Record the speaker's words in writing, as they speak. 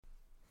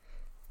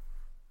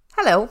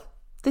Hello,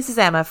 this is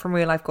Emma from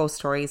Real Life Ghost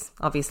Stories,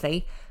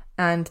 obviously,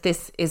 and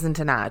this isn't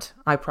an ad,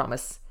 I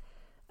promise.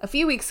 A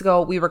few weeks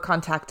ago, we were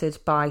contacted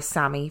by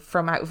Sammy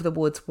from Out of the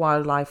Woods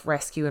Wildlife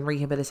Rescue and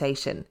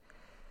Rehabilitation.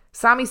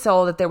 Sammy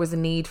saw that there was a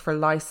need for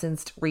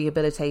licensed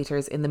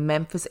rehabilitators in the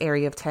Memphis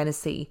area of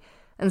Tennessee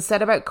and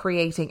set about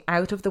creating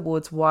Out of the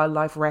Woods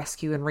Wildlife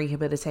Rescue and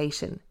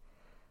Rehabilitation.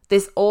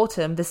 This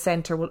autumn, the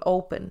centre will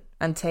open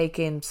and take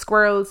in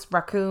squirrels,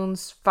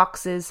 raccoons,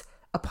 foxes,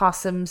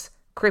 opossums,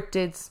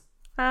 cryptids,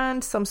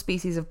 and some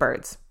species of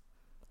birds.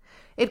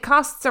 It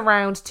costs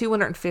around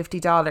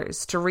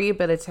 $250 to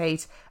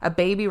rehabilitate a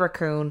baby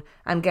raccoon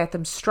and get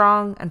them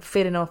strong and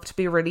fit enough to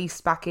be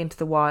released back into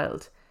the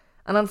wild.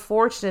 And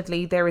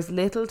unfortunately, there is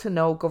little to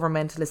no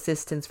governmental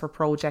assistance for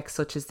projects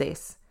such as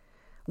this.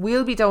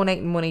 We'll be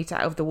donating money to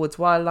Out of the Woods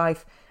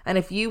Wildlife, and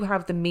if you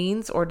have the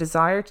means or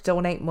desire to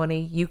donate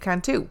money, you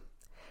can too.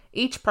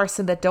 Each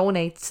person that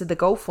donates to the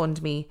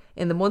GoFundMe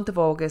in the month of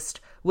August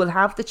will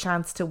have the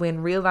chance to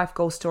win Real Life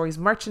Ghost Stories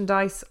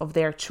merchandise of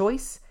their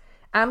choice,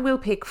 and we'll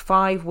pick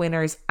 5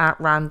 winners at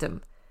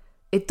random.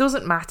 It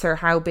doesn't matter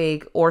how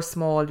big or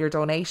small your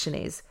donation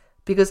is,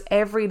 because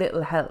every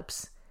little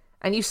helps,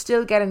 and you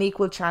still get an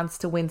equal chance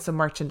to win some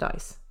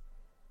merchandise.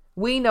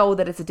 We know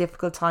that it's a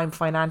difficult time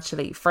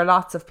financially for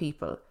lots of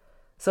people,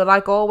 so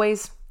like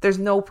always, there's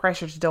no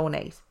pressure to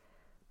donate.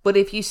 But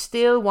if you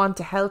still want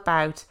to help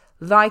out,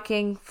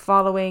 liking,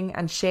 following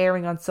and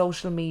sharing on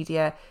social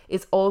media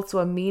is also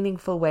a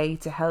meaningful way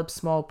to help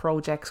small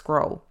projects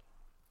grow.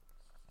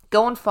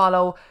 Go and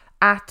follow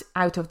at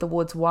Out of the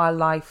Woods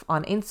Wildlife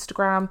on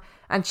Instagram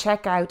and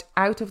check out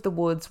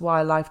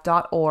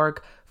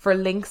outofthewoodswildlife.org for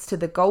links to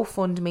the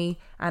GoFundMe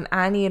and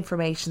any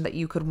information that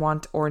you could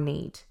want or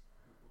need.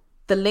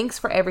 The links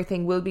for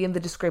everything will be in the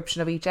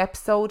description of each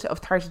episode of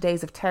 30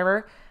 Days of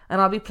Terror, and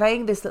I'll be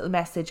playing this little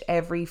message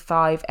every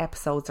 5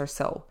 episodes or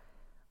so.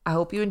 I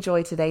hope you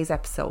enjoy today's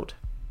episode.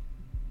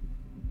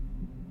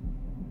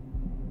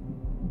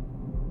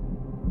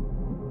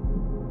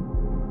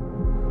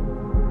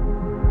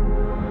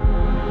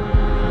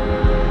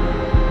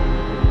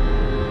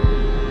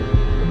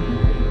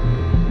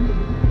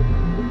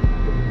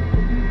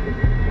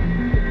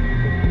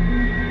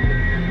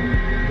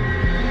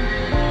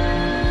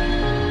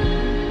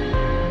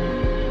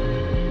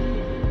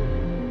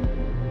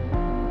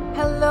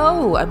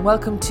 Hello and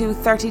welcome to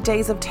 30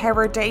 Days of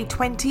Terror Day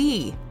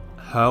 20.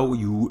 How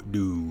you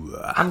do?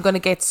 I'm going to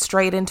get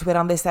straight into it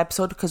on this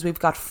episode because we've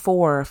got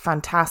 4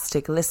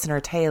 fantastic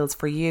listener tales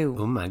for you.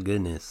 Oh my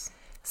goodness.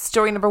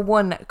 Story number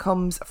 1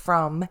 comes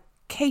from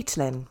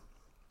Caitlin.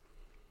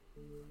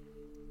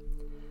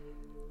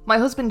 My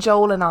husband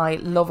Joel and I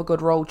love a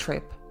good road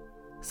trip.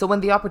 So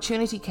when the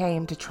opportunity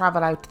came to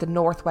travel out to the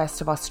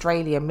northwest of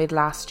Australia mid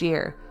last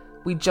year,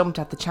 we jumped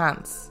at the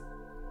chance.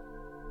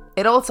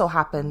 It also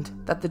happened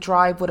that the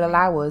drive would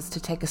allow us to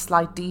take a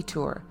slight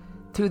detour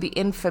through the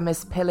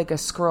infamous Pilliga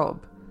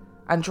Scrub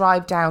and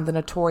drive down the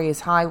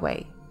notorious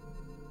highway.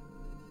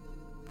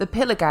 The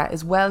Pilliga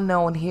is well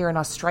known here in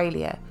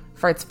Australia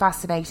for its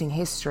fascinating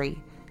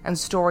history and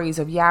stories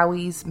of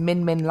Yowies,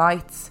 Min Min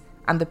Lights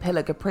and the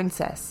Pilliga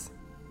Princess.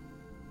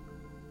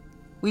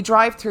 We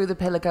drive through the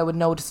Pilliga with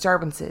no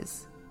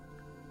disturbances,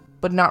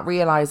 but not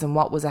realising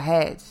what was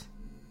ahead.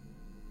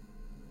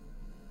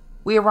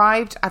 We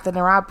arrived at the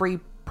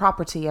Narrabri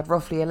property at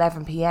roughly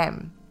 11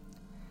 p.m,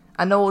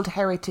 an old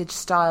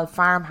heritage-style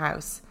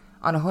farmhouse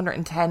on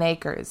 110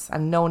 acres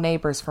and no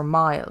neighbours for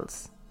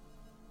miles.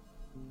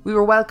 We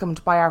were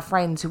welcomed by our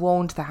friends who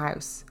owned the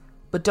house,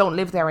 but don't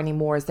live there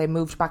anymore as they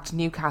moved back to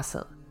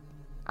Newcastle,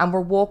 and were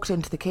walked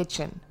into the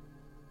kitchen.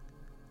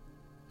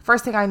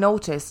 First thing I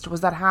noticed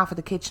was that half of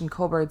the kitchen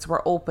cupboards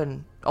were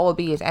open,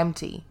 albeit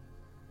empty.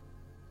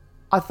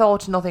 I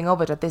thought nothing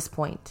of it at this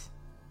point.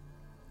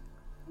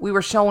 We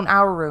were shown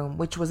our room,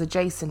 which was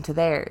adjacent to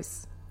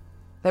theirs.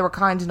 They were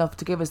kind enough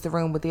to give us the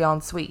room with the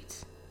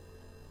ensuite.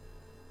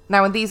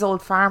 Now, in these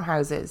old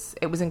farmhouses,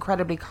 it was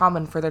incredibly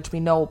common for there to be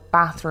no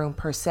bathroom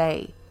per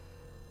se.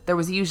 There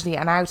was usually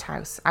an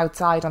outhouse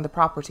outside on the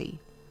property,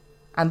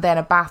 and then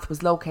a bath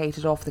was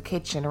located off the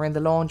kitchen or in the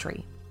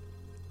laundry.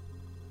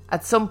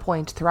 At some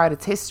point throughout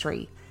its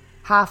history,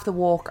 half the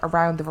walk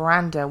around the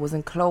veranda was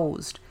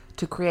enclosed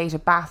to create a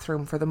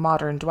bathroom for the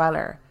modern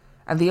dweller,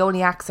 and the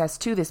only access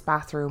to this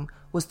bathroom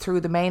was through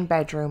the main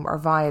bedroom or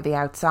via the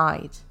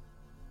outside.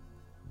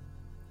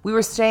 We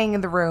were staying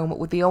in the room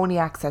with the only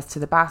access to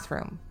the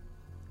bathroom.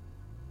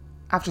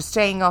 After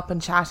staying up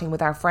and chatting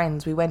with our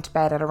friends, we went to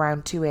bed at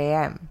around 2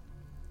 a.m.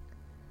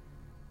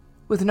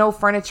 With no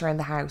furniture in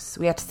the house,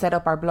 we had to set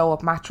up our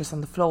blow-up mattress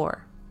on the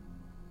floor.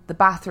 The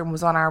bathroom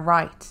was on our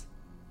right,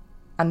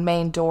 and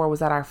main door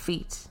was at our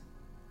feet.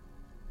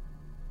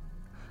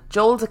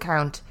 Joel's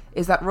account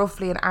is that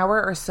roughly an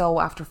hour or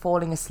so after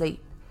falling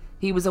asleep,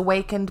 he was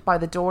awakened by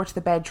the door to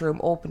the bedroom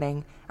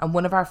opening and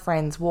one of our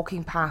friends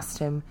walking past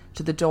him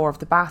to the door of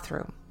the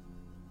bathroom.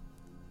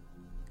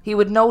 He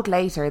would note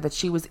later that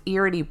she was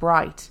eerily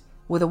bright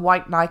with a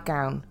white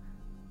nightgown,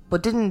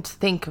 but didn't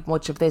think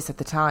much of this at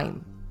the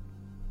time.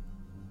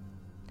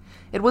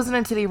 It wasn't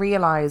until he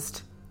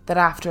realised that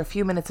after a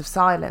few minutes of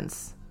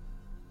silence,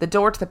 the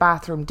door to the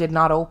bathroom did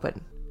not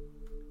open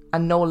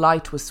and no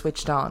light was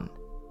switched on.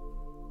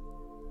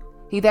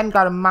 He then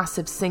got a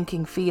massive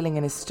sinking feeling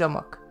in his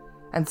stomach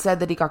and said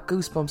that he got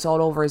goosebumps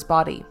all over his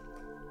body.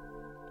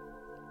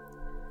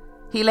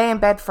 He lay in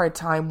bed for a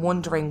time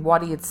wondering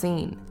what he had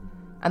seen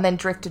and then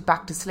drifted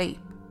back to sleep.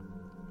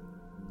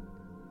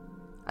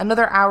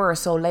 Another hour or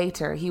so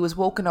later, he was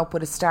woken up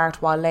with a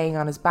start while laying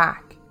on his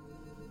back.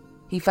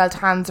 He felt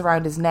hands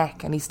around his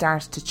neck and he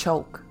started to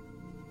choke.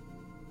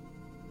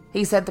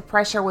 He said the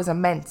pressure was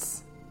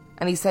immense,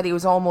 and he said he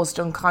was almost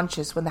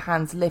unconscious when the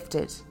hands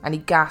lifted and he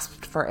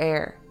gasped for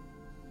air.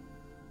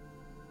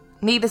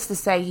 Needless to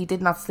say, he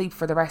did not sleep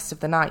for the rest of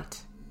the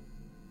night.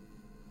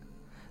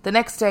 The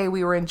next day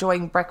we were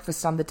enjoying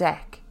breakfast on the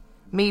deck,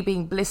 me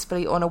being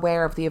blissfully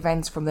unaware of the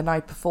events from the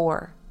night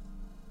before.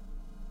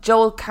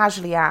 Joel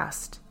casually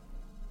asked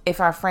if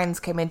our friends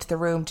came into the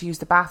room to use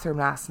the bathroom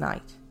last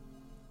night.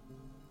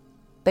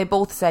 They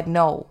both said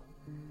no,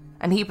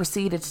 and he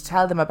proceeded to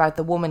tell them about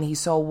the woman he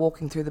saw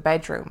walking through the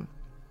bedroom.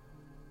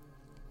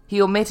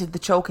 He omitted the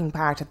choking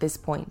part at this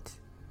point.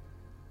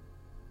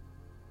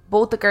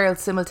 Both the girls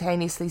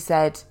simultaneously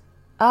said,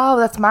 "Oh,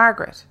 that's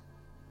Margaret.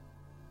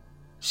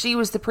 She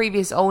was the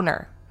previous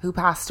owner who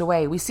passed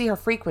away. We see her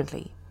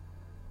frequently.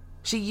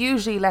 She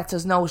usually lets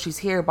us know she's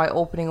here by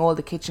opening all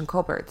the kitchen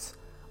cupboards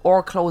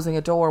or closing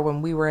a door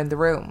when we were in the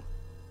room."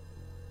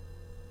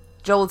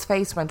 Joel's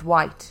face went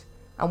white,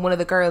 and one of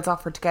the girls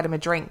offered to get him a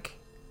drink.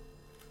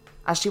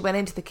 As she went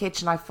into the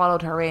kitchen, I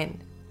followed her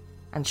in,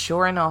 and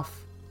sure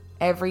enough,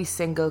 every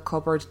single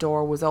cupboard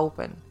door was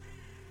open.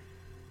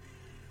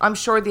 I'm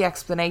sure the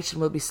explanation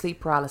will be sleep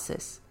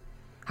paralysis.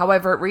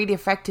 However, it really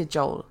affected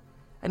Joel,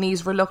 and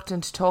he's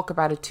reluctant to talk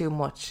about it too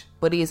much,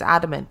 but he is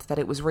adamant that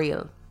it was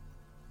real.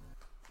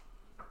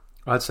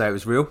 I'd say it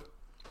was real.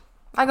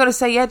 I'm going to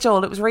say, yeah,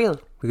 Joel, it was real.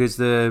 Because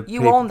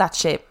you own that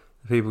shit.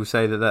 People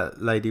say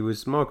that lady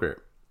was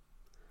Margaret.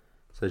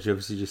 So she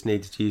obviously just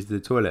needed to use the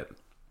toilet.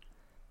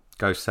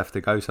 Ghosts have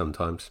to go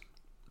sometimes.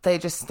 They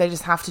just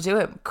have to do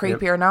it,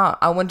 creepy or not.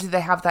 I wonder do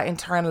they have that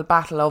internal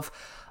battle of,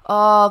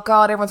 oh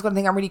God, everyone's going to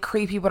think I'm really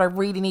creepy, but I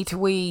really need to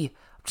wee.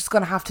 I'm just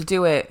going to have to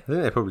do it. I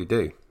think they probably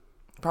do.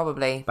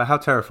 Probably. But how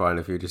terrifying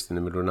if you're just in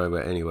the middle of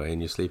nowhere anyway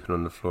and you're sleeping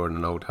on the floor in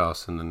an old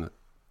house and then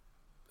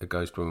a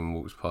ghost woman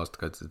walks past to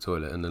go to the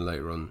toilet and then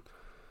later on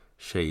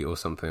she or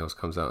something else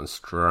comes out and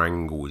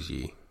strangles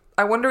you.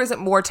 I wonder, is it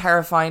more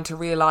terrifying to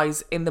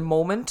realise in the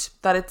moment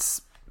that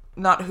it's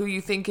not who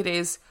you think it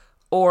is,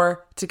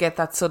 or to get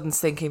that sudden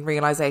sinking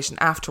realisation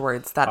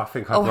afterwards that, I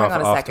think oh, I'd hang on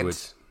rather a afterwards.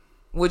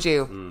 second. Would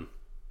you?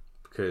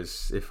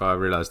 Because if I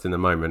realised in the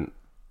moment,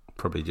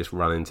 probably just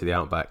run into the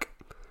outback.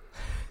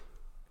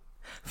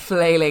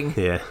 Flailing.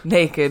 Yeah.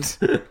 Naked.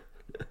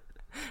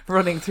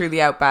 Running through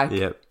the outback.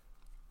 Yep.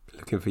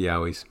 Looking for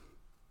yowies.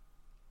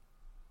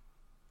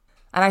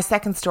 And our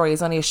second story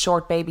is only a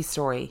short baby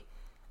story,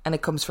 and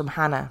it comes from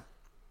Hannah.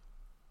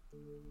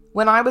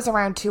 When I was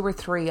around 2 or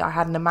 3, I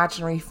had an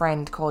imaginary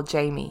friend called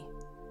Jamie.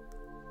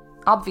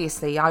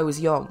 Obviously, I was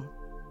young,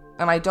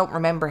 and I don't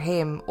remember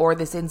him or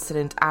this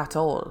incident at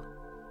all.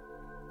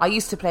 I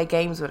used to play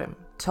games with him,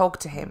 talk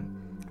to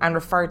him, and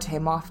refer to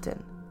him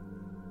often.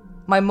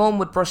 My mum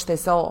would brush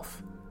this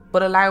off,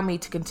 but allow me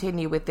to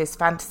continue with this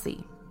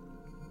fantasy.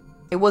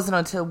 It wasn't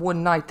until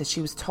one night that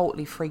she was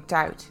totally freaked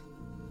out.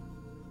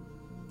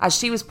 As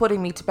she was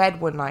putting me to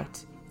bed one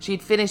night, she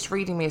had finished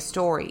reading me a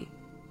story,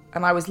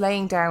 and I was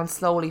laying down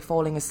slowly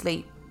falling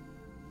asleep.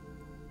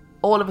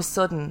 All of a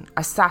sudden,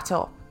 I sat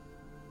up,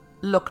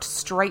 looked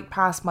straight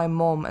past my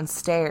mum and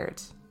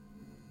stared.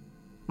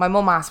 My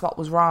mum asked what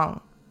was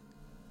wrong,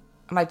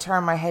 and I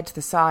turned my head to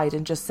the side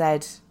and just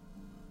said,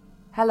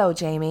 "Hello,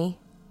 Jamie."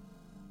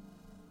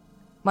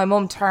 My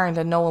mum turned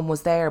and no one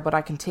was there, but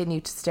I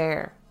continued to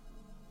stare.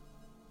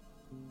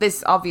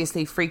 This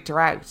obviously freaked her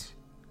out,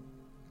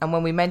 and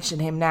when we mention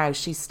him now,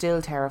 she's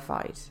still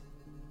terrified.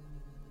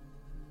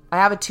 I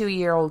have a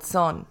 2-year-old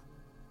son.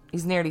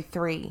 He's nearly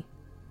 3,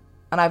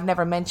 and I've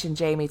never mentioned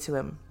Jamie to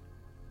him.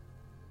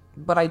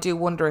 But I do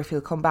wonder if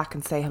he'll come back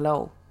and say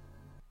hello.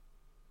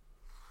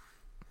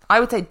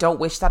 I would say don't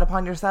wish that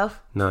upon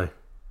yourself. No.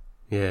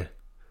 Yeah.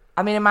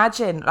 I mean,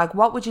 imagine, like,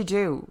 what would you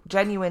do?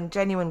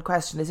 Genuine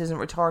question. This isn't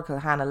rhetorical,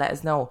 Hannah, let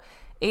us know.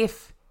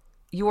 If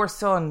your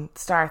son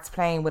starts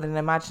playing with an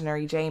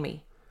imaginary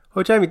Jamie.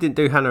 Well, Jamie didn't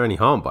do Hannah any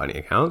harm by any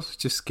accounts. It's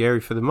just scary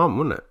for the mum,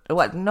 wasn't it?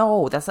 What?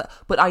 No, that's not,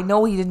 but I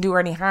know he didn't do her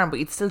any harm, but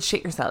you'd still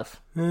shit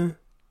yourself.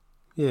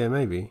 Yeah,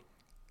 maybe.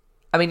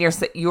 I mean,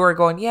 you're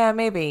going, yeah,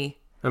 maybe.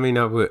 I mean,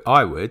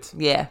 I would.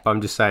 Yeah. But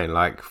I'm just saying,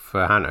 like,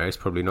 for Hannah, it's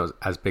probably not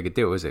as big a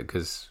deal, is it?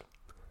 Because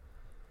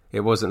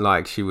it wasn't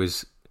like she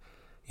was,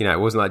 you know, it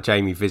wasn't like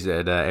Jamie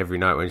visited her every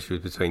night when she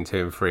was between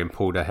 2 and 3 and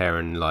pulled her hair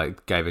and,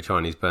 like, gave her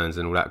Chinese burns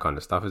and all that kind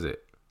of stuff, is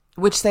it?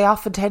 Which they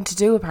often tend to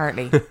do,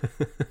 apparently.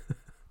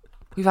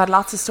 We've had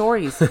lots of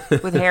stories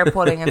with hair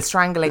pulling and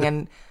strangling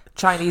and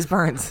Chinese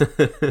burns.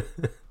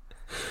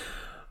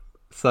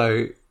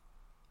 So,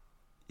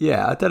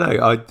 yeah, I don't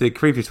know. The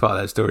creepiest part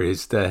of that story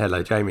is the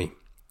 "Hello, Jamie."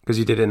 Because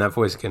you did it in that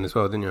voice again as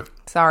well, didn't you?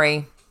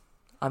 Sorry.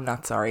 I'm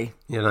not sorry.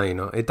 Yeah, no, you're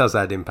not. It does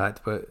add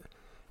impact, but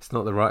it's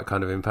not the right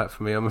kind of impact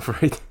for me, I'm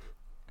afraid.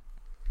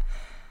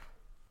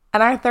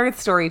 And our third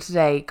story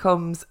today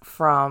comes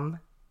from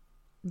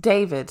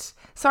David.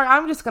 Sorry,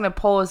 I'm just going to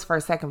pause for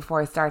a second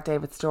before I start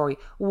David's story.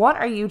 What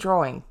are you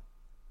drawing?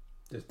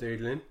 Just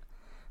doodling.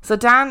 So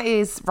Dan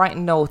is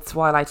writing notes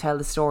while I tell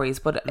the stories,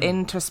 but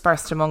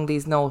interspersed among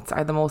these notes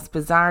are the most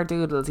bizarre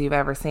doodles you've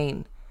ever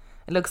seen.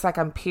 It looks like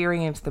I'm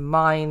peering into the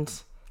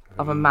mind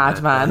of a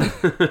madman.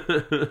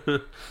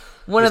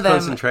 One of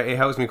them... It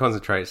helps me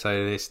concentrate, so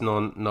it's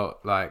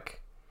not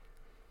like...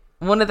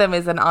 One of them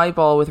is an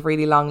eyeball with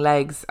really long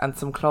legs and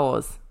some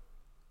claws.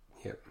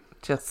 Yep.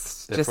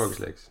 They're frog's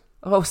legs.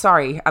 Oh,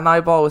 sorry. An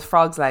eyeball with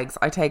frog's legs.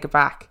 I take it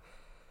back.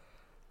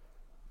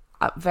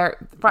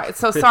 Right.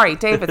 So, sorry.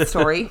 David's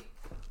story.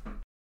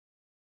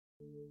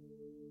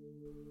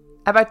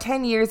 About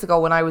 10 years ago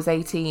when I was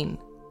 18,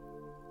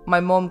 my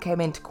mum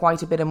came into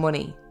quite a bit of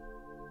money.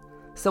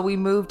 So we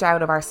moved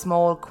out of our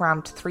small,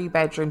 cramped,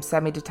 3-bedroom,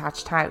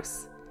 semi-detached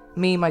house,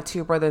 me, my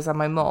 2 brothers and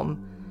my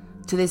mum,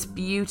 to this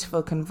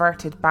beautiful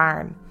converted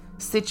barn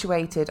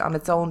situated on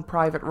its own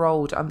private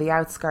road on the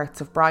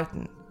outskirts of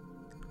Brighton.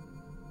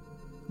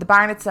 The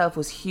barn itself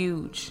was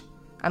huge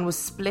and was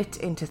split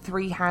into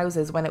 3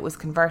 houses when it was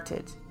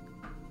converted.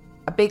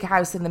 A big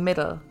house in the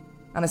middle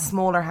and a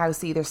smaller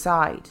house either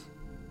side.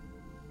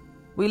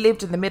 We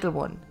lived in the middle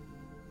one.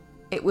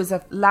 It was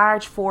a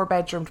large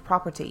 4-bedroomed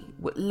property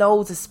with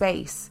loads of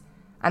space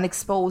and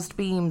exposed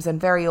beams and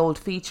very old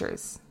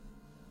features.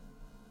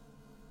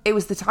 It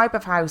was the type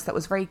of house that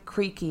was very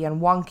creaky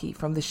and wonky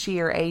from the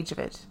sheer age of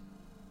it.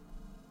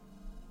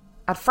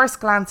 At first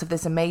glance of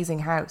this amazing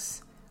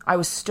house, I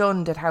was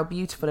stunned at how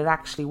beautiful it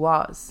actually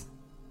was.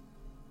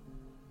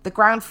 The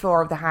ground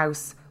floor of the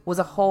house was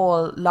a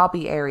hall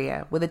lobby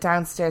area with a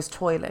downstairs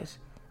toilet,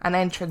 an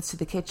entrance to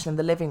the kitchen and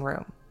the living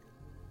room.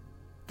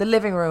 The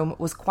living room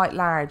was quite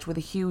large with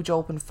a huge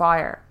open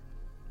fire.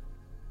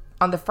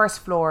 On the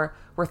first floor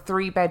were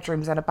 3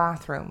 bedrooms and a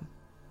bathroom.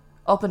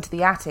 Up into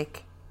the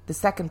attic, the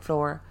second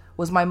floor,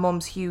 was my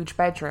mum's huge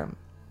bedroom.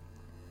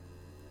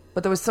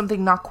 But there was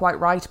something not quite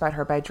right about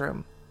her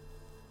bedroom.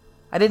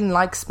 I didn't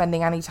like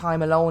spending any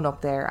time alone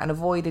up there and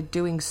avoided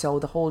doing so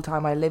the whole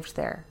time I lived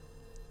there.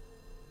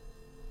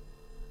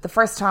 The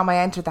first time I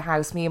entered the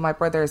house, me and my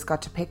brothers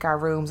got to pick our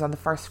rooms on the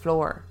first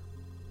floor.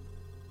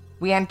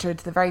 We entered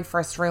the very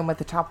first room at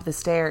the top of the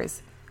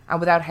stairs, and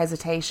without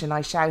hesitation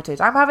I shouted,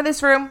 "I'm having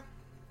this room!"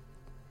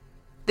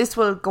 This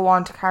will go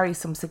on to carry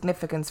some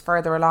significance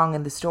further along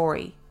in the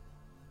story.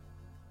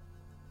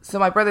 So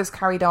my brothers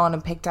carried on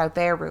and picked out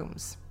their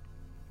rooms.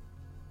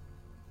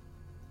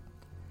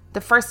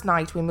 The first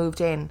night we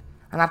moved in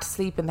and had to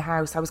sleep in the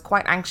house, I was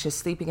quite anxious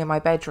sleeping in my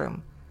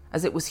bedroom,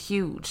 as it was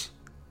huge.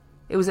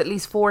 It was at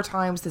least 4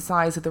 times the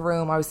size of the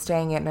room I was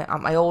staying in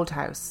at my old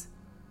house.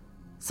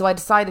 So I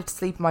decided to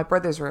sleep in my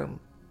brother's room,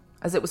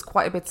 as it was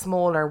quite a bit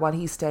smaller while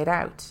he stayed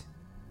out.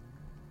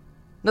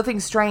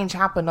 Nothing strange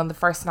happened on the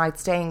first night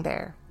staying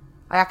there.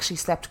 I actually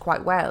slept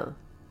quite well.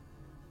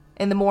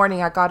 In the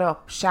morning I got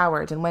up,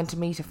 showered and went to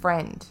meet a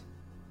friend.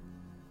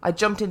 I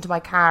jumped into my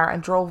car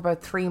and drove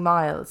about 3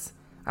 miles,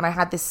 and I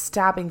had this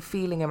stabbing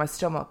feeling in my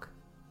stomach.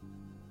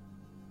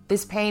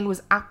 This pain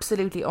was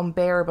absolutely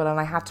unbearable and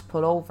I had to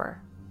pull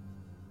over.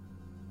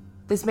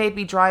 This made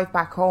me drive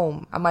back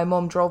home and my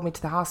mum drove me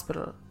to the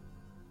hospital.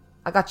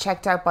 I got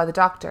checked out by the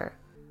doctor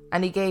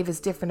and he gave his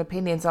different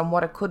opinions on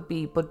what it could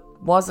be but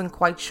wasn't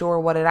quite sure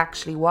what it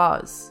actually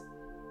was.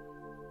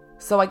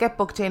 So I get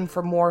booked in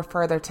for more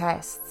further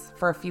tests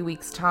for a few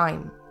weeks'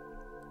 time.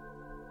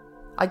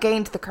 I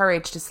gained the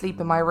courage to sleep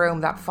in my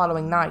room that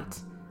following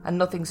night and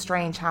nothing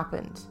strange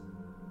happened.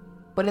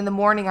 But in the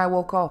morning I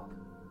woke up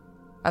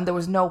and there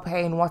was no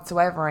pain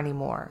whatsoever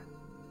anymore.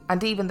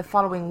 And even the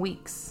following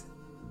weeks,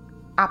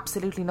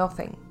 absolutely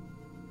nothing.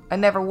 I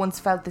never once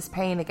felt this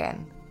pain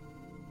again.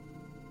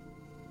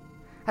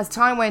 As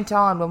time went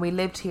on, when we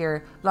lived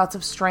here, lots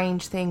of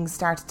strange things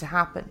started to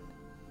happen.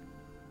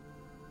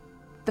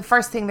 The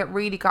first thing that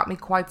really got me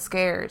quite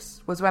scared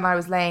was when I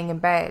was laying in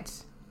bed.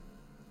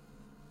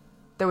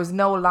 There was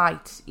no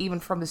light, even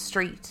from the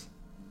street,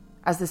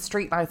 as the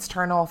streetlights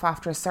turn off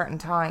after a certain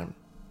time.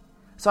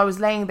 So I was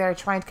laying there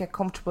trying to get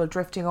comfortable,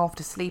 drifting off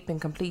to sleep in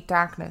complete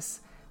darkness,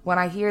 when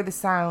I hear the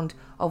sound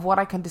of what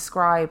I can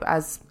describe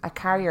as a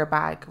carrier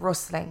bag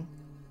rustling.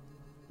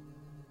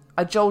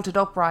 I jolted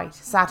upright,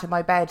 sat in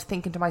my bed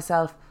thinking to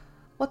myself,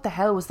 what the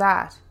hell was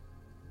that?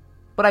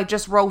 But I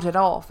just wrote it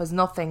off as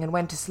nothing and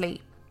went to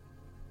sleep.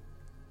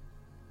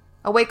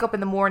 I wake up in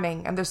the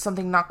morning and there's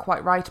something not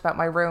quite right about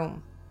my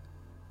room.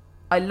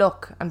 I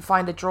look and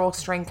find a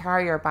drawstring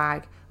carrier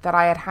bag that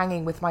I had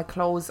hanging with my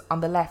clothes on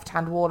the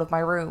left-hand wall of my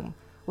room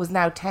was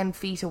now 10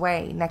 feet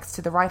away next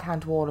to the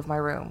right-hand wall of my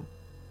room.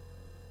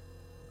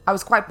 I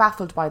was quite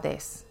baffled by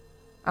this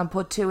and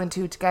put 2 and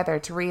 2 together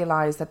to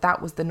realise that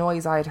that was the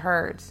noise I had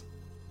heard.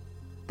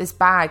 This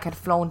bag had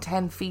flown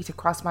 10 feet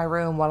across my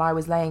room while I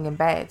was laying in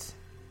bed.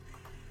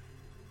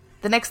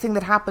 The next thing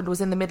that happened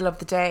was in the middle of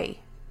the day.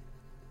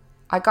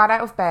 I got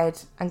out of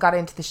bed and got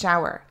into the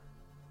shower.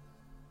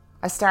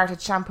 I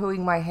started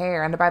shampooing my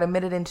hair, and about a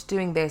minute into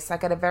doing this, I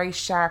get a very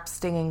sharp,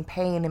 stinging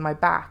pain in my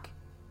back,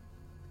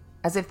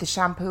 as if the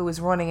shampoo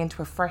was running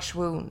into a fresh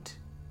wound.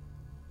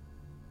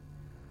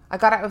 I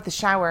got out of the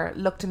shower,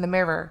 looked in the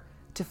mirror,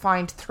 to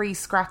find 3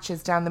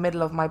 scratches down the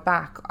middle of my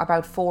back,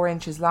 about 4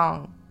 inches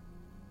long.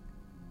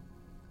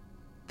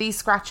 These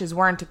scratches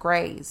weren't a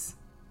graze.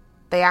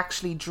 They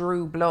actually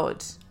drew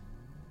blood.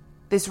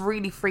 This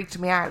really freaked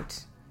me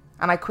out,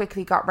 and I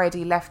quickly got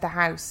ready, left the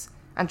house,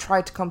 and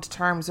tried to come to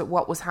terms with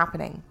what was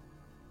happening.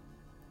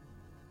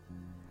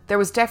 There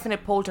was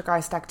definite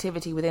poltergeist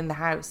activity within the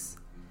house,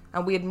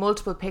 and we had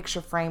multiple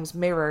picture frames,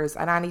 mirrors,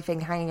 and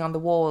anything hanging on the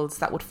walls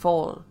that would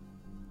fall.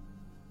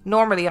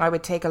 Normally I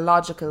would take a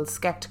logical,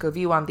 sceptical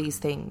view on these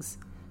things,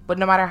 but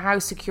no matter how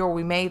secure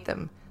we made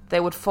them, they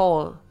would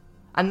fall,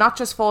 and not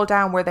just fall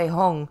down where they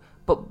hung,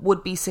 but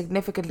would be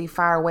significantly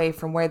far away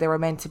from where they were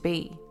meant to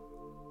be.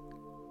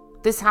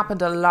 This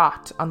happened a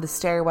lot on the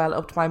stairwell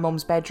up to my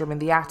mum's bedroom in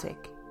the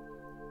attic.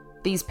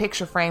 These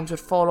picture frames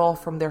would fall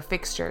off from their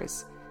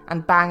fixtures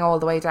and bang all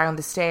the way down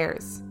the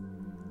stairs,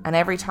 and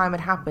every time it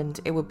happened,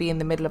 it would be in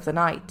the middle of the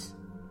night.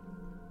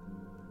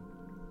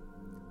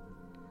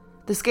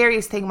 The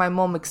scariest thing my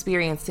mum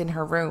experienced in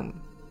her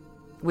room,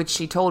 which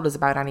she told us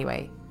about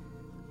anyway,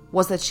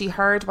 was that she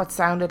heard what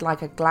sounded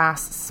like a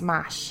glass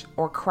smash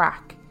or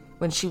crack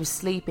when she was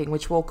sleeping,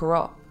 which woke her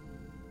up.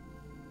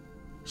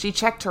 She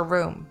checked her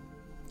room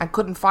and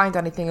couldn't find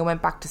anything and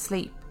went back to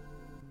sleep.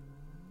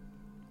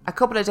 A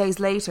couple of days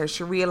later,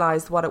 she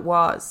realised what it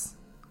was.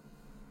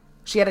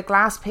 She had a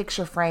glass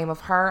picture frame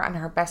of her and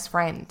her best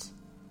friend,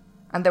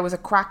 and there was a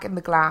crack in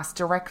the glass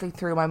directly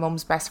through my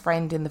mum's best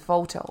friend in the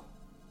photo,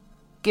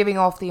 giving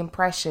off the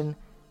impression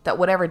that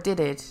whatever did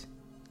it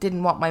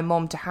didn't want my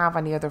mum to have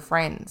any other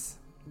friends.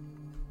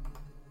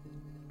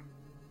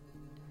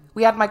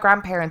 We had my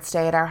grandparents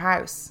stay at our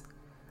house,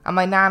 and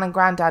my nan and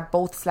granddad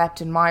both slept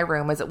in my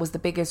room as it was the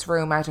biggest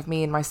room out of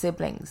me and my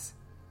siblings.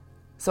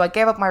 So I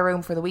gave up my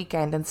room for the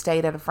weekend and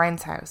stayed at a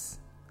friend's house.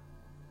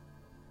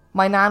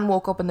 My nan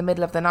woke up in the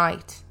middle of the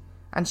night,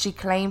 and she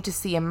claimed to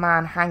see a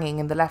man hanging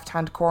in the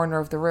left-hand corner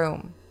of the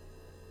room.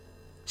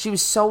 She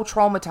was so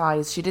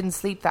traumatised she didn't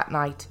sleep that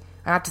night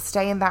and had to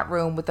stay in that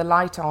room with the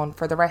light on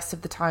for the rest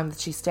of the time that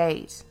she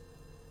stayed.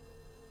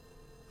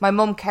 My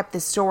mum kept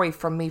this story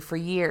from me for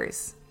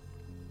years,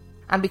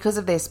 and because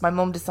of this, my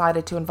mum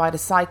decided to invite a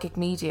psychic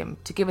medium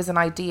to give us an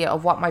idea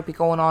of what might be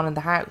going on in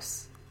the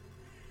house.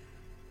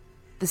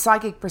 The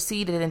psychic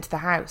proceeded into the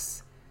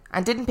house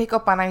and didn't pick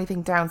up on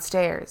anything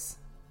downstairs,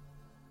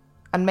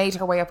 and made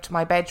her way up to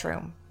my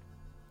bedroom.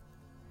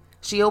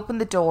 She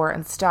opened the door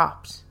and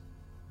stopped,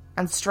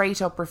 and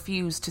straight up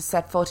refused to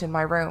set foot in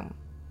my room.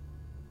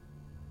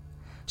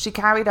 She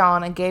carried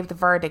on and gave the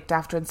verdict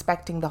after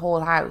inspecting the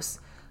whole house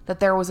that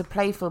there was a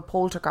playful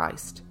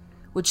poltergeist,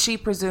 which she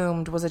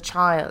presumed was a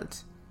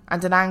child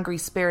and an angry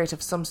spirit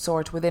of some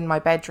sort within my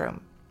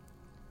bedroom.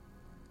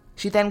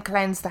 She then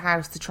cleansed the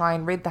house to try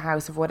and rid the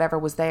house of whatever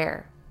was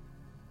there.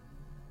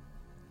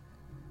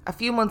 A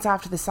few months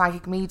after the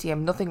psychic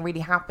medium, nothing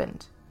really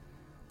happened.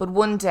 But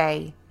one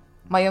day,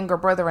 my younger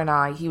brother and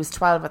I, he was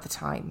 12 at the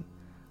time,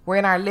 were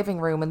in our living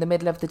room in the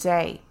middle of the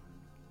day.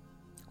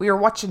 We were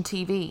watching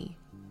TV,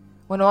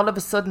 when all of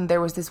a sudden there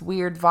was this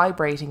weird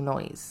vibrating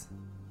noise.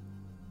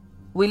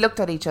 We looked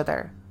at each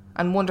other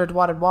and wondered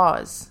what it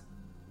was.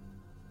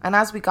 And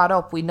as we got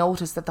up, we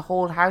noticed that the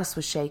whole house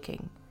was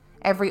shaking.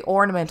 Every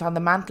ornament on the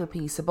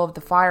mantelpiece above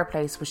the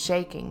fireplace was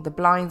shaking, the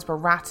blinds were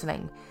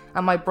rattling,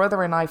 and my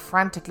brother and I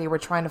frantically were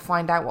trying to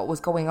find out what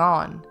was going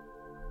on.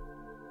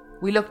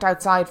 We looked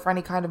outside for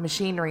any kind of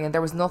machinery and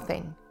there was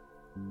nothing.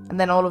 And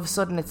then all of a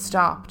sudden it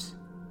stopped.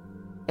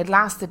 It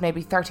lasted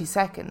maybe 30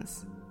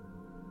 seconds.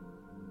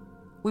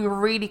 We were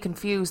really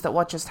confused at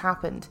what just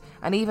happened,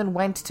 and even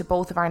went to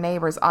both of our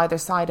neighbours either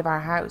side of our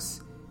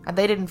house, and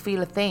they didn't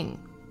feel a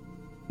thing,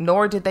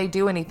 nor did they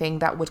do anything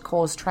that would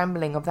cause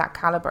trembling of that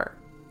calibre.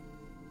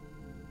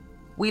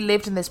 We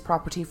lived in this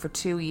property for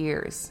 2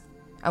 years,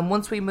 and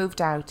once we moved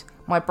out,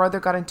 my brother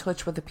got in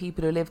touch with the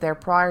people who lived there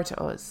prior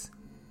to us,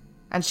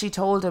 and she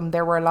told him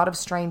there were a lot of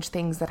strange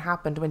things that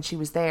happened when she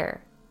was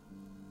there.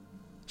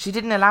 She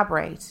didn't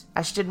elaborate,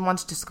 as she didn't want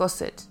to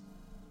discuss it,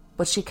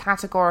 but she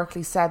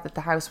categorically said that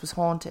the house was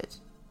haunted.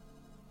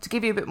 To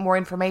give you a bit more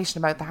information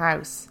about the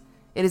house,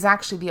 it is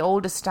actually the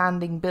oldest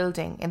standing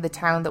building in the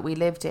town that we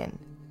lived in.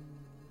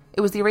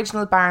 It was the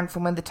original barn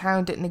from when the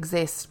town didn't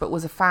exist but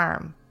was a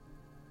farm.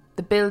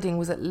 The building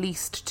was at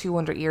least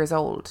 200 years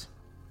old.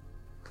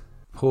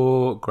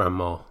 Poor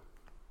grandma.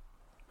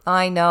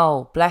 I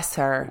know, bless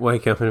her.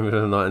 Waking up in the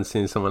middle of the night and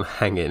seeing someone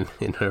hanging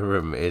in her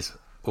room is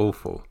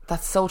awful.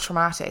 That's so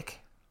traumatic.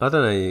 I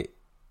don't know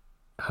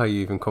how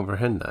you even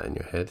comprehend that in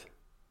your head.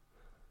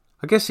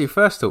 I guess your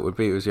first thought would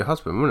be it was your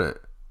husband, wouldn't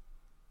it?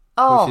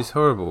 Oh. Which is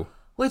horrible.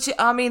 Which,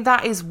 I mean,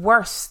 that is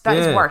worse. That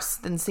is worse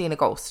than seeing a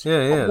ghost.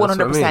 Yeah,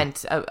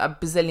 100%, a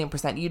bazillion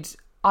percent.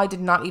 I did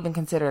not even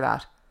consider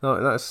that.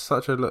 No, that's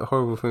such a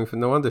horrible thing.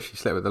 No wonder she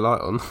slept with the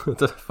light on. I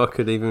don't know if I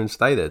could even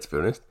stay there, to be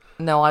honest.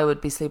 No, I would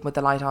be sleeping with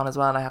the light on as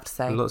well, I have to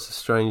say. Lots of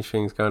strange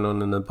things going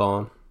on in the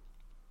barn.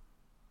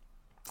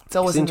 It's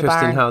always It's in the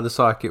interesting barn. how the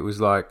psychic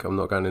was like, I'm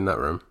not going in that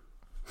room.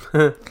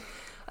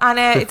 And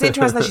it's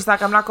interesting that she's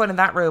like, I'm not going in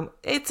that room.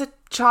 It's a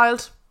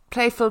child,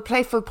 playful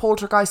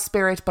poltergeist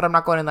spirit, but I'm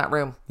not going in that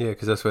room. Yeah,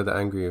 because that's where the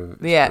angry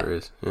Yeah. spirit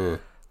is. Yeah.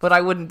 But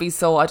I wouldn't be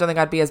so. I don't think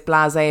I'd be as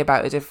blasé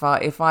about it if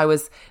I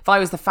was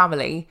the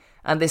family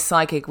and this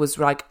psychic was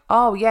like,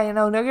 oh yeah,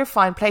 no, you're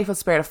fine, playful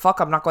spirit. Fuck,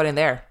 I'm not going in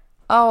there.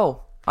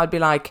 Oh, I'd be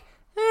like,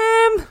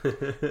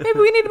 maybe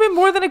we need a bit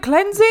more than a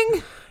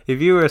cleansing.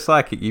 If you were a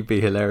psychic, you'd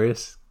be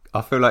hilarious.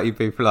 I feel like you'd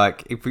be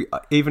like,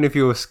 even if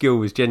your skill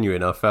was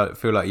genuine, I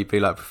feel like you'd be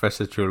like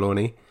Professor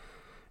Trelawney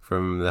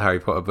from the Harry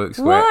Potter books,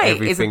 where Why?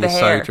 everything Is it is the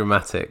so hair?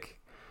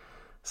 dramatic.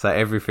 So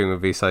everything would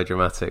be so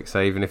dramatic.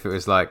 So even if it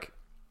was like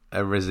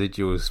a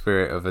residual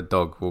spirit of a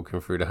dog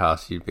walking through the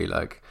house, you'd be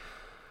like,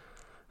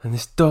 and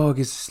this dog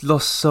is this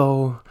lost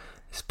soul.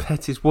 This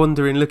pet is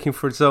wandering, looking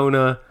for its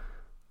owner.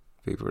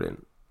 Be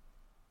brilliant.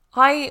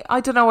 I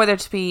don't know whether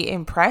to be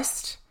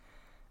impressed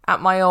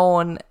at my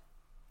own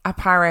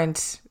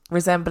apparent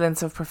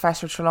resemblance of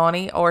Professor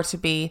Trelawney or to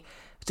be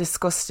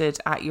disgusted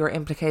at your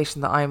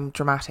implication that I'm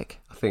dramatic.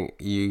 I think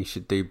you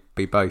should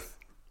be both.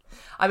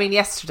 I mean,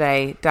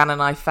 yesterday, Dan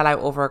and I fell out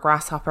over a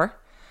grasshopper.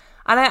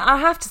 And I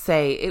have to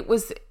say, it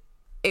was,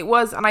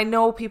 and I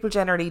know people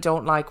generally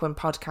don't like when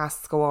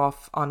podcasts go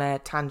off on a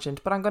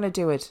tangent, but I'm going to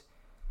do it.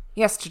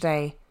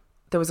 Yesterday,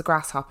 there was a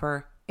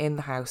grasshopper in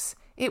the house.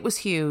 It was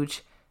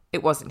huge.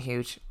 It wasn't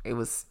huge. It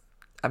was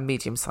a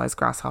medium-sized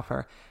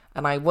grasshopper.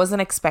 And I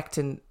wasn't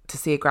expecting to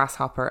see a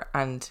grasshopper,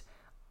 and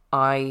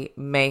I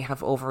may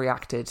have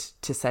overreacted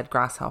to said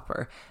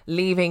grasshopper,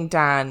 leaving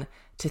Dan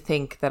to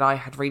think that I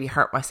had really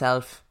hurt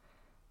myself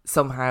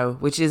somehow,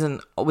 which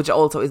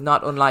also is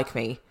not unlike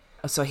me.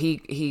 So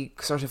he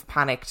sort of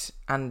panicked,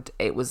 and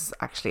it was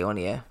actually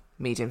only a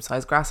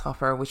medium-sized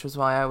grasshopper, which was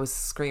why I was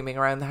screaming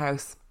around the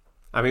house.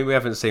 I mean, we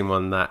haven't seen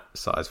one that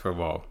size for a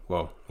while.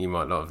 Well, you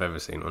might not have ever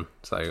seen one,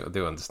 so I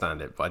do understand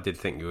it. But I did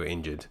think you were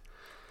injured.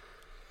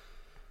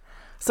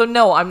 So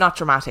no, I'm not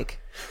dramatic,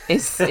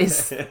 is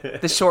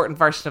the shortened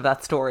version of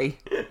that story.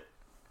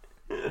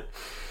 And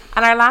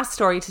our last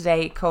story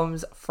today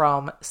comes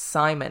from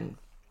Simon.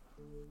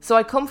 So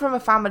I come from a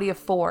family of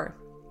 4,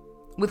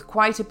 with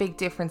quite a big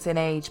difference in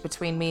age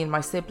between me and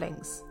my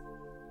siblings.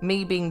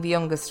 Me being the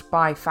youngest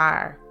by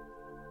far.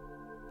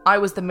 I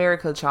was the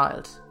miracle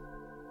child.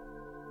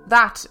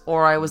 That,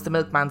 or I was the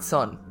milkman's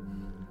son.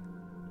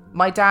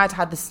 My dad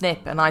had the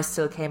snip and I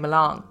still came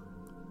along.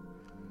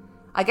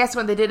 I guess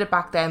when they did it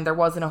back then, there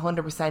wasn't a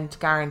 100%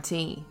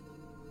 guarantee.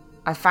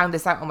 I found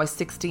this out on my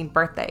 16th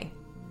birthday.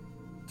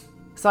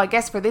 So I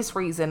guess for this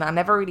reason, I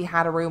never really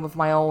had a room of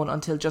my own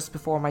until just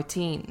before my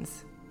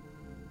teens.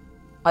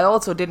 I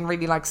also didn't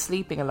really like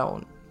sleeping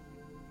alone.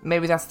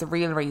 Maybe that's the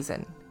real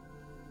reason.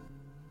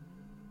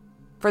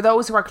 For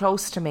those who are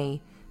close to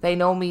me, they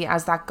know me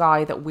as that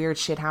guy that weird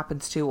shit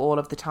happens to all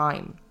of the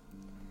time.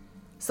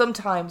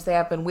 Sometimes they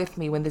have been with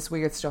me when this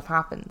weird stuff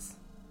happens.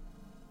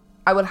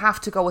 I will have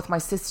to go with my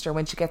sister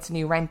when she gets a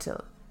new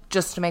rental,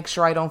 just to make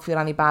sure I don't feel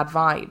any bad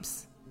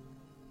vibes.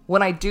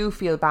 When I do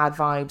feel bad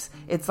vibes,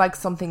 it's like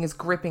something is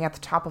gripping at the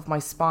top of my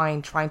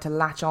spine, trying to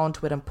latch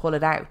onto it and pull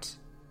it out.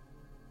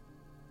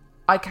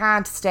 I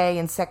can't stay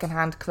in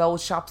second-hand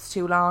clothes shops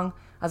too long,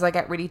 as I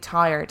get really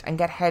tired and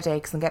get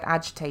headaches and get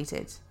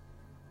agitated.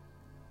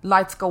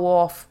 Lights go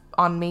off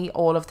on me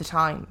all of the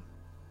time.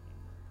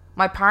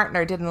 My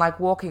partner didn't like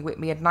walking with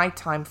me at night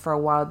time for a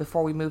while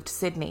before we moved to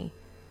Sydney.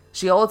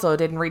 She also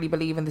didn't really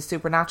believe in the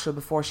supernatural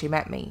before she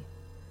met me.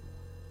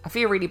 I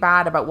feel really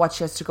bad about what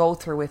she has to go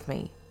through with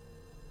me.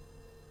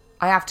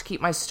 I have to keep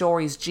my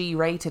stories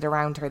G-rated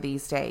around her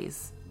these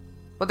days.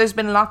 But there's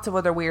been lots of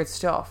other weird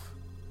stuff.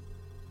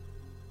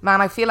 Man,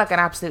 I feel like an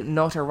absolute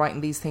nutter writing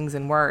these things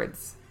in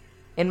words.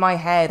 In my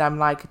head, I'm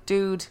like,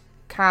 dude,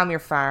 calm your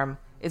farm.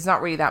 It's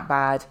not really that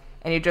bad,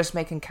 and you're just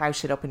making cow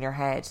shit up in your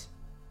head.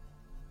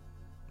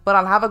 But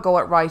I'll have a go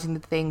at writing the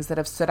things that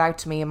have stood out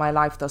to me in my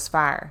life thus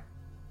far.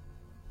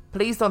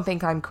 Please don't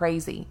think I'm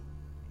crazy.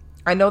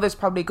 I know there's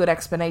probably a good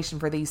explanation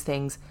for these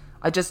things.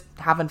 I just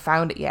haven't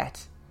found it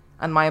yet,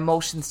 and my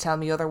emotions tell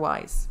me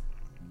otherwise.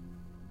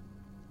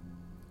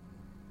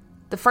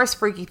 The first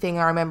freaky thing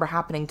I remember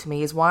happening to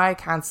me is why I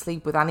can't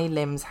sleep with any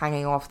limbs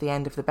hanging off the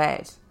end of the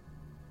bed.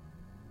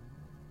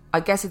 I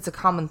guess it's a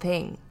common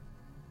thing,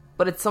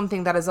 but it's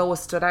something that has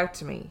always stood out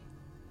to me.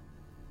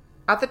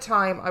 At the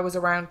time, I was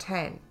around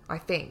 10, I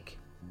think.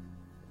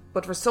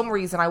 But for some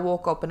reason, I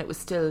woke up and it was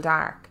still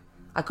dark.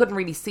 I couldn't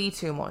really see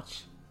too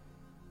much.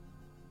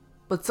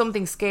 But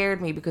something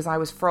scared me because I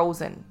was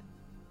frozen.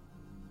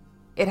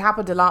 It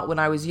happened a lot when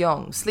I was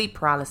young, sleep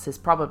paralysis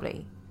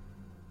probably.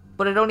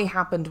 But it only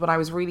happened when I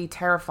was really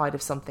terrified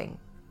of something.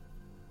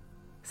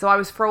 So I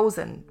was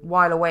frozen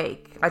while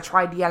awake. I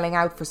tried yelling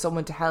out for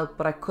someone to help,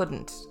 but I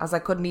couldn't, as I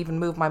couldn't even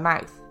move my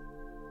mouth.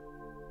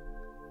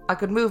 I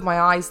could move my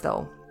eyes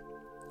though,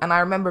 and I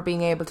remember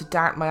being able to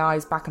dart my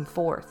eyes back and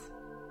forth.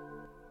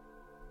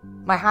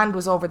 My hand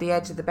was over the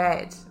edge of the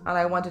bed, and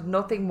I wanted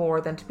nothing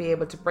more than to be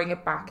able to bring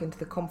it back into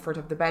the comfort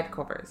of the bed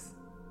covers.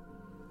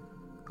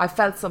 I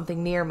felt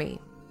something near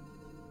me.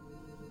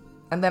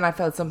 and then I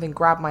felt something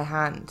grab my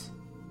hand.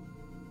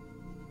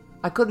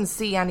 I couldn't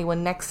see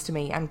anyone next to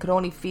me and could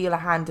only feel a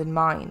hand in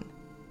mine.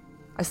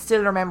 I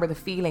still remember the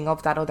feeling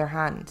of that other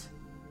hand.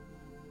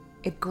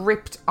 It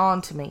gripped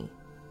onto me,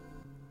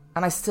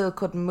 and I still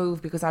couldn't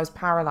move because I was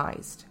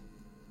paralysed,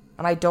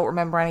 and I don't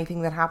remember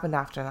anything that happened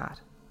after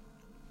that.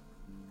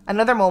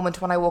 Another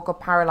moment when I woke up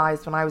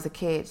paralysed when I was a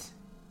kid.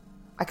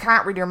 I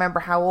can't really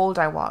remember how old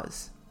I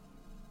was.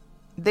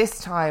 This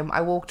time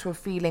I woke to a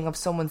feeling of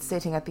someone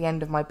sitting at the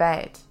end of my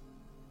bed.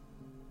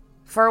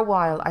 For a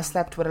while I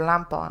slept with a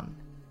lamp on,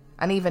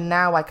 and even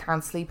now I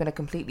can't sleep in a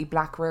completely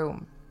black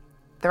room.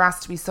 There has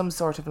to be some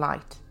sort of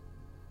light.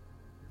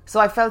 So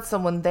I felt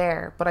someone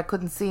there, but I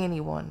couldn't see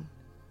anyone,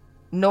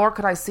 nor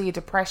could I see a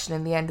depression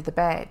in the end of the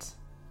bed.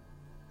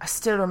 I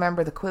still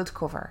remember the quilt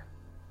cover.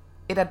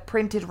 It had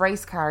printed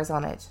race cars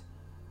on it.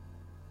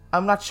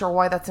 I'm not sure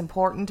why that's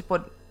important,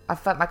 but I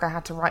felt like I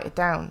had to write it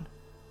down.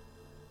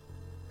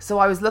 So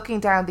I was looking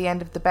down the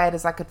end of the bed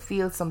as I could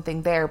feel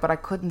something there, but I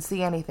couldn't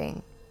see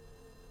anything.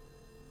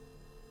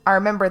 I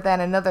remember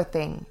then another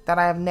thing that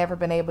I have never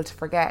been able to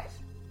forget.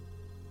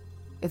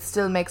 It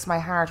still makes my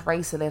heart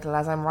race a little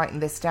as I'm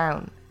writing this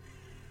down.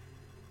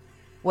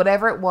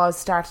 Whatever it was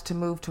started to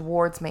move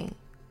towards me.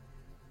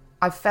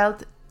 I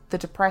felt the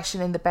depression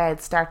in the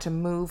bed start to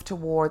move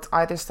towards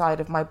either side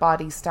of my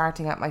body,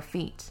 starting at my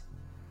feet,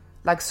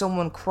 like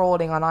someone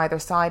crawling on either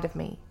side of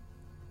me.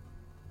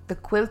 The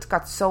quilt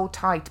got so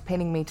tight,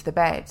 pinning me to the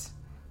bed.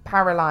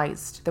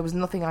 Paralysed, there was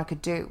nothing I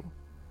could do.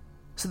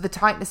 So the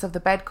tightness of the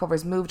bed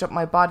covers moved up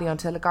my body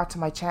until it got to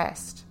my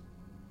chest.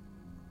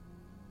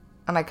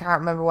 And I can't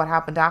remember what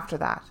happened after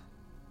that.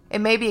 It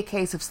may be a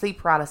case of sleep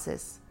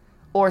paralysis,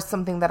 or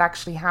something that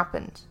actually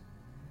happened.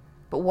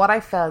 But what I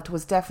felt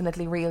was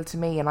definitely real to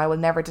me, and I will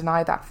never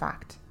deny that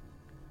fact.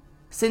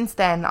 Since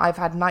then, I've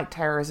had night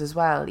terrors as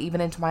well,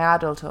 even into my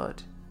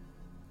adulthood.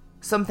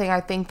 Something I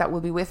think that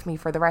will be with me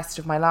for the rest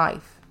of my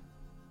life.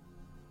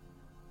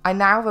 I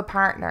now have a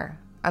partner,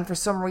 and for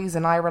some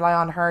reason I rely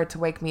on her to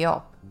wake me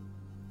up.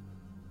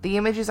 The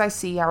images I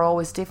see are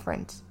always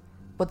different,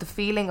 but the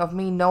feeling of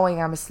me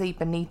knowing I'm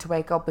asleep and need to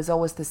wake up is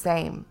always the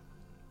same.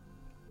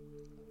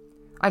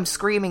 I'm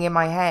screaming in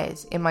my head,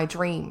 in my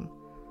dream.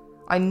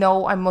 I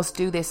know I must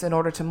do this in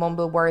order to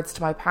mumble words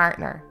to my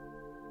partner.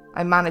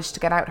 I manage to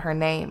get out her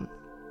name.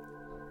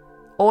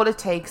 All it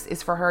takes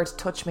is for her to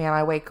touch me and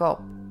I wake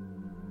up.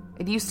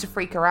 It used to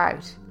freak her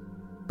out,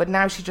 but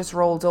now she just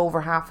rolls over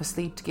half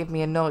asleep to give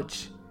me a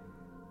nudge,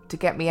 to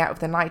get me out of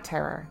the night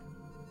terror.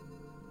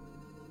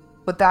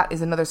 But that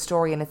is another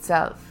story in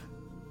itself.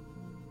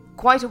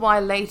 Quite a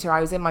while later,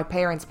 I was in my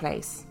parents'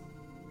 place.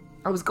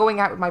 I was going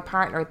out with my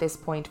partner at this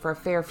point for a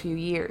fair few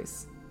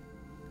years.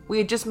 We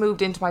had just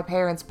moved into my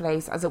parents'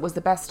 place as it was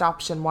the best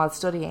option while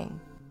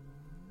studying.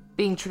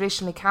 Being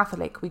traditionally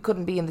Catholic, we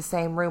couldn't be in the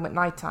same room at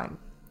night time.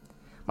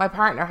 My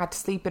partner had to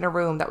sleep in a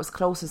room that was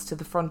closest to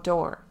the front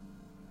door,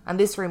 and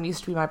this room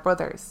used to be my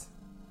brother's.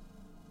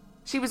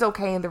 She was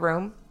okay in the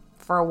room,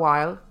 for a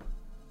while,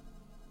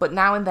 but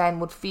now and then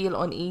would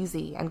feel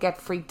uneasy and get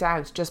freaked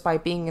out just by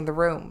being in the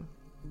room.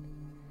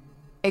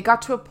 It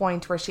got to a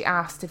point where she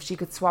asked if she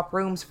could swap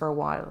rooms for a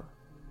while.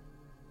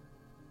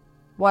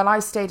 While I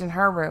stayed in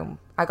her room,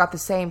 I got the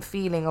same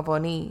feeling of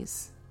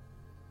unease.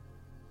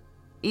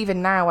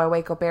 Even now I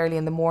wake up early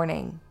in the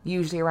morning,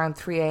 usually around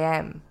 3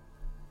 a.m.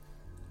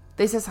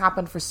 This has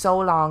happened for so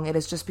long it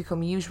has just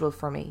become usual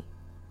for me.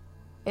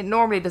 It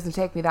normally doesn't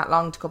take me that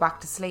long to go back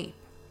to sleep.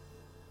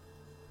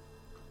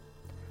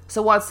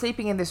 So while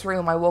sleeping in this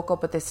room I woke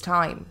up at this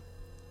time.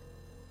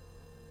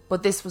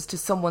 But this was to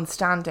someone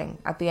standing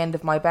at the end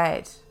of my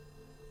bed.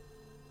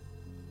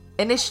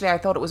 Initially I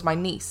thought it was my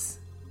niece,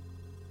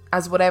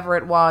 as whatever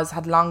it was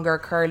had longer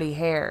curly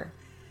hair,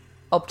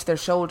 up to their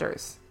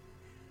shoulders.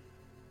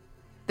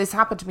 This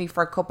happened to me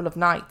for a couple of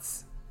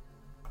nights,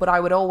 but I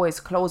would always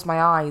close my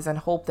eyes and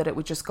hope that it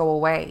would just go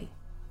away.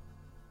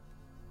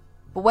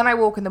 But when I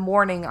woke in the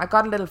morning, I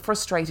got a little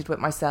frustrated with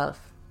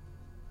myself.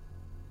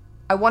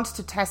 I wanted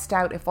to test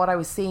out if what I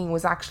was seeing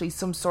was actually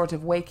some sort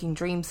of waking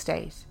dream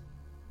state.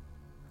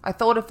 I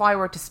thought if I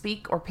were to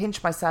speak or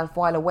pinch myself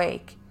while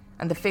awake,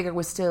 and the figure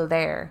was still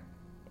there,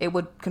 it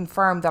would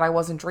confirm that I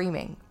wasn't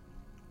dreaming.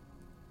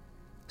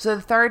 So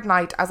the third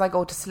night, as I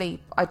go to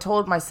sleep, I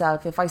told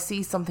myself if I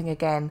see something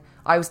again,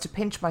 I was to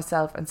pinch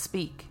myself and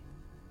speak.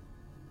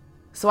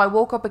 So I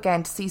woke up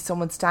again to see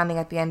someone standing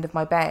at the end of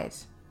my bed.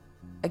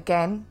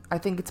 Again, I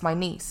think it's my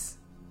niece.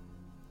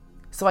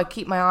 So I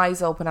keep my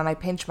eyes open and I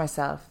pinch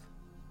myself.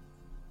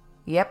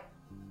 Yep,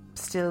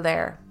 still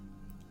there.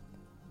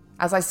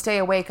 As I stay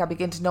awake, I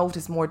begin to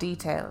notice more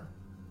detail.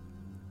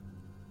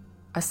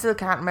 I still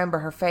can't remember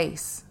her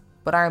face,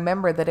 but I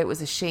remember that it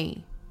was a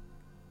she.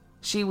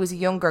 She was a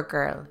younger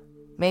girl,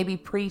 maybe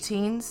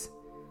pre-teens,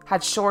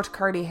 had short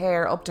curly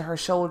hair up to her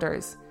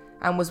shoulders,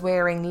 and was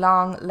wearing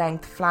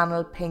long-length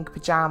flannel pink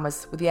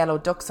pyjamas with yellow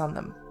ducks on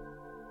them.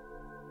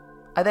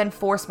 I then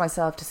force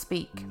myself to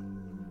speak.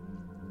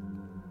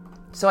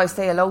 So I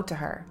say hello to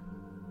her.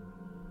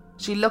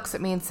 She looks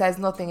at me and says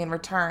nothing in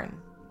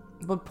return,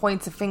 but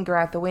points a finger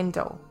out the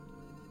window.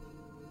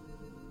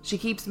 She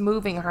keeps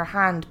moving her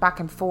hand back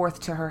and forth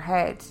to her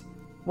head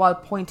while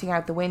pointing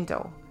out the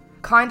window,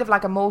 kind of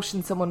like a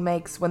motion someone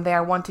makes when they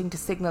are wanting to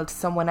signal to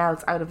someone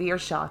else out of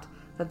earshot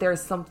that there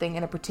is something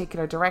in a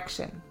particular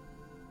direction.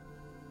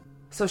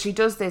 So she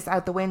does this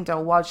out the window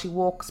while she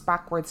walks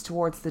backwards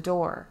towards the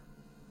door.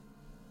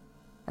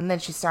 And then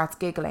she starts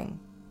giggling.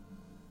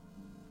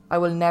 I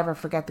will never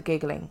forget the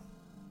giggling.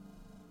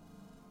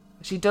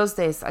 She does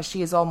this as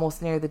she is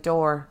almost near the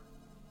door,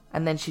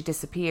 and then she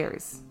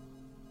disappears.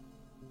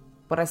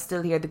 But I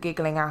still hear the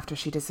giggling after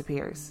she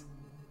disappears.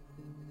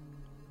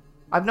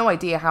 I've no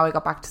idea how I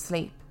got back to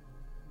sleep.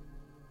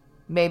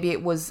 Maybe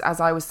it was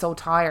as I was so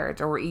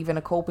tired, or even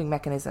a coping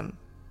mechanism,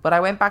 but I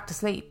went back to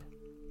sleep.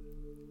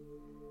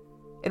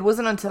 It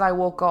wasn't until I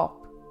woke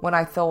up when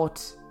I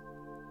thought,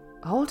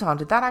 hold on,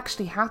 did that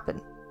actually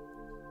happen?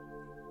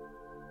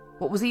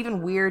 What was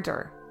even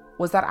weirder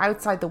was that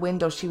outside the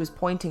window she was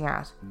pointing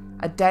at,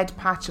 a dead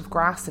patch of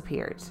grass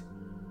appeared.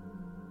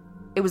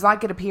 It was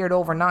like it appeared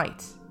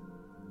overnight.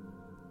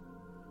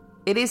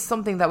 It is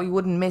something that we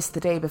wouldn't miss the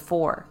day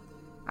before,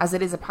 as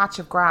it is a patch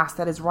of grass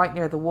that is right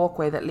near the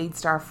walkway that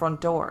leads to our front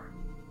door.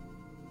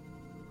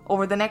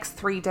 Over the next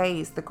 3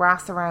 days, the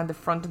grass around the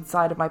front and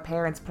side of my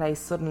parents' place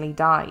suddenly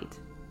died.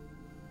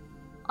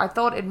 I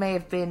thought it may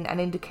have been an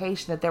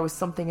indication that there was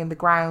something in the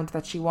ground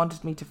that she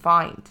wanted me to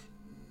find.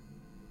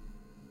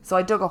 So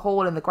I dug a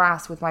hole in the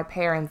grass with my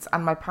parents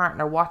and my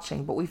partner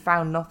watching, but we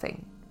found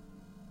nothing.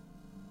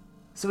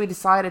 So we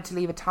decided to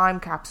leave a time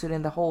capsule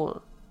in the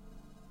hole.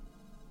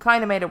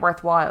 Kind of made it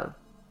worthwhile,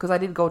 because I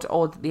did go to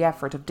all the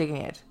effort of digging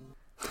it.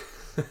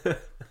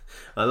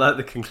 I like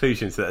the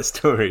conclusion to that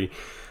story.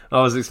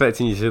 I was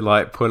expecting you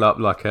to pull up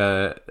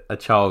a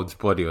child's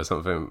body or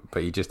something,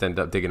 but you just ended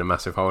up digging a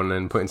massive hole and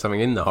then putting something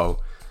in the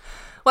hole.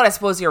 Well, I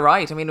suppose you're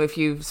right. I mean, if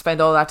you spend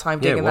all that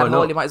time digging that hole,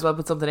 not? you might as well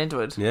put something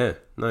into it. Yeah,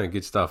 no,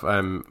 good stuff.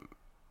 No,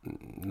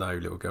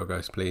 little girl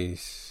ghost,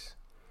 please.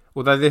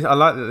 Although I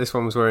like that this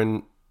one was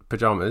wearing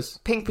pyjamas.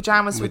 Pink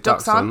pyjamas with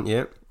ducks on.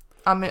 Yeah.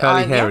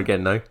 Curly hair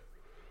again, though.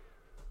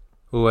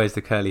 Always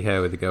the curly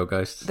hair with the girl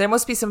ghost. There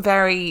must be some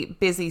very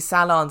busy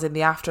salons in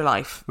the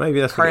afterlife. Maybe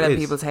that's what it is. Curling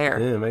people's hair.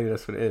 Yeah, maybe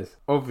that's what it is.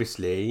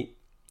 Obviously,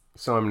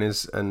 Simon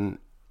is an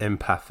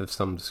empath of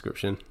some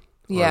description.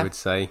 Yeah. I would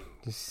say.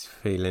 Just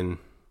feeling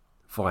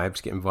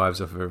vibes, getting vibes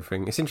off of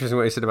everything. It's interesting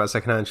what you said about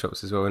secondhand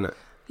shops as well, isn't it?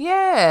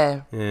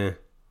 Yeah. Yeah.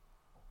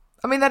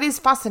 I mean, that is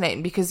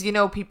fascinating because,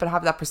 people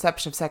have that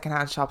perception of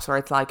secondhand shops where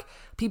it's like,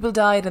 people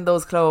died in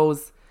those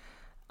clothes.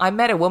 I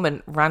met a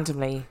woman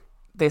randomly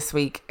this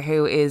week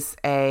who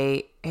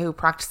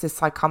practices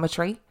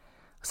psychometry,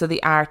 so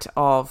the art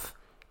of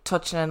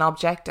touching an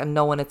object and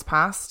knowing it's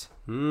past.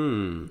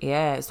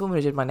 Yeah, it's the woman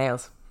who did my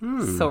nails.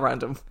 So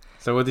random.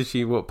 So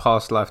what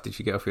past life did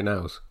she get off your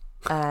nails?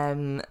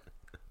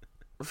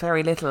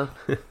 Very little.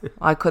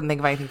 I couldn't think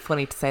of anything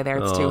funny to say there.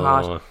 It's too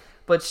hot.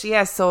 But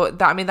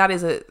that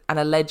is an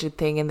alleged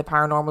thing in the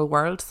paranormal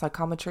world,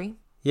 psychometry.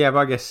 Yeah, but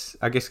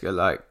I guess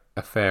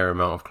a fair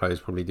amount of clothes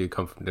probably do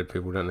come from dead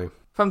people, don't they?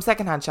 From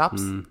secondhand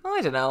shops?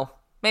 I don't know.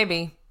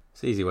 Maybe.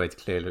 It's an easy way to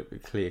clear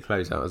your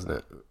clothes out, isn't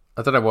it?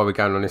 I don't know why we're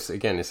going on this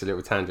again. It's a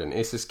little tangent.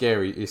 It's a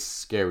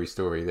scary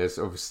story. There's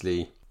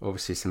obviously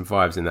some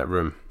vibes in that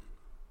room,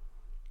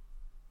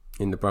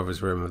 in the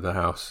brother's room of the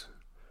house.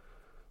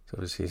 There's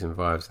obviously some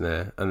vibes in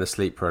there, and the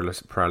sleep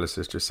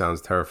paralysis just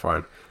sounds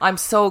terrifying. I'm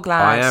so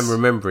glad. I am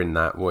remembering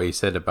what he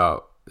said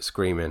about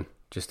screaming,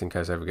 just in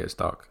case I ever get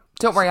stuck.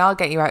 Don't worry, I'll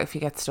get you out if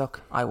you get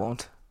stuck. I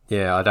won't.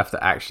 Yeah, I'd have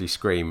to actually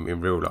scream in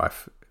real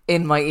life.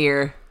 In my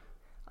ear.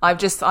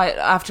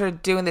 After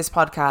doing this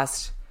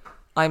podcast,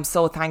 I'm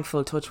so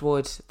thankful, touch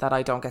wood, that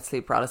I don't get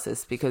sleep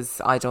paralysis,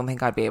 because I don't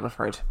think I'd be able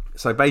for it.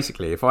 So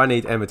basically, if I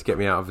need Emma to get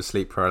me out of a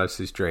sleep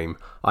paralysis dream,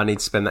 I need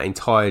to spend that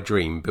entire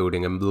dream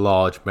building a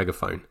large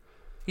megaphone.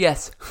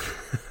 Yes.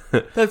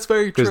 That's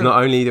very true. Because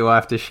not only do I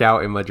have to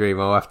shout in my dream,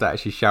 I'll have to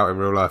actually shout in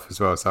real life as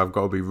well, so I've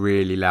got to be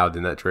really loud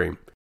in that dream.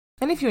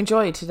 And if you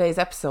enjoyed today's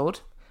episode,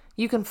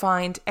 you can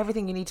find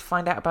everything you need to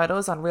find out about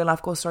us on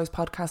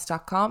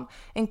reallifeghoststoriespodcast.com,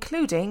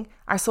 including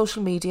our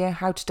social media,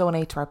 how to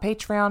donate to our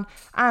Patreon,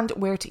 and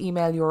where to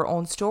email your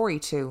own story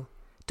to.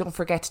 Don't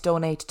forget to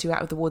donate to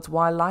Out of the Woods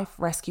Wildlife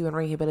Rescue and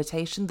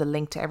Rehabilitation. The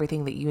link to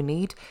everything that you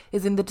need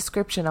is in the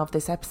description of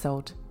this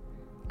episode.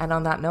 And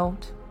on that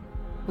note,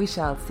 we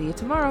shall see you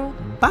tomorrow.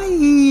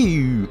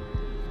 Bye!